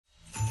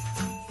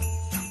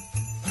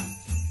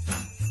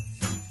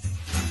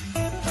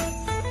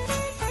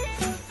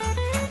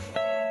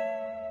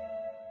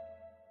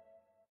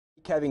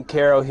Kevin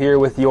Carroll here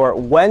with your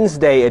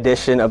Wednesday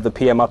edition of the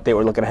PM Update.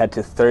 We're looking ahead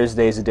to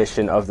Thursday's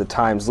edition of the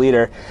Times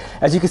Leader.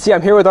 As you can see,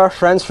 I'm here with our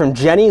friends from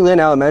Jenny Lynn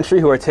Elementary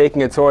who are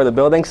taking a tour of the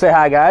building. Say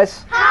hi,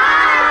 guys.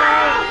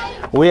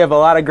 Hi! We have a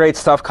lot of great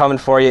stuff coming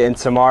for you in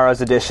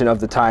tomorrow's edition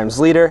of the Times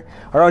Leader.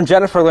 Our own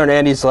Jennifer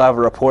Lernan will have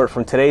a report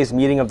from today's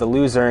meeting of the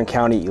Luzerne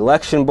County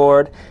Election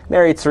Board.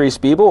 Mary Therese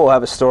Biebel will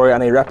have a story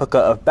on a replica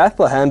of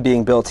Bethlehem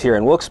being built here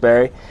in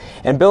Wilkes-Barre.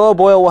 And Bill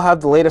O'Boyle will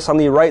have the latest on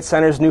the Wright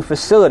Center's new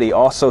facility,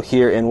 also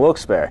here in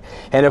Wilkes-Barre.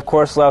 And of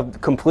course, we'll have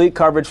complete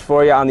coverage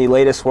for you on the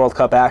latest World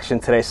Cup action,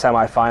 today's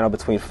semifinal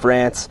between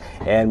France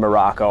and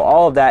Morocco.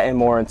 All of that and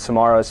more in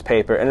tomorrow's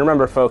paper. And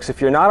remember, folks, if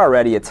you're not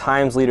already a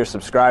Times Leader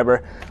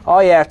subscriber,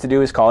 all you have to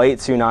do is call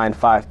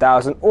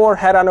 829-5000 or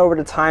head on over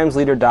to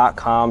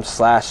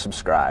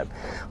timesleader.com/subscribe.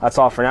 That's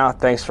all for now.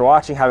 Thanks for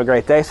watching. Have a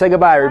great day. Say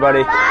goodbye,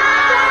 everybody. Bye.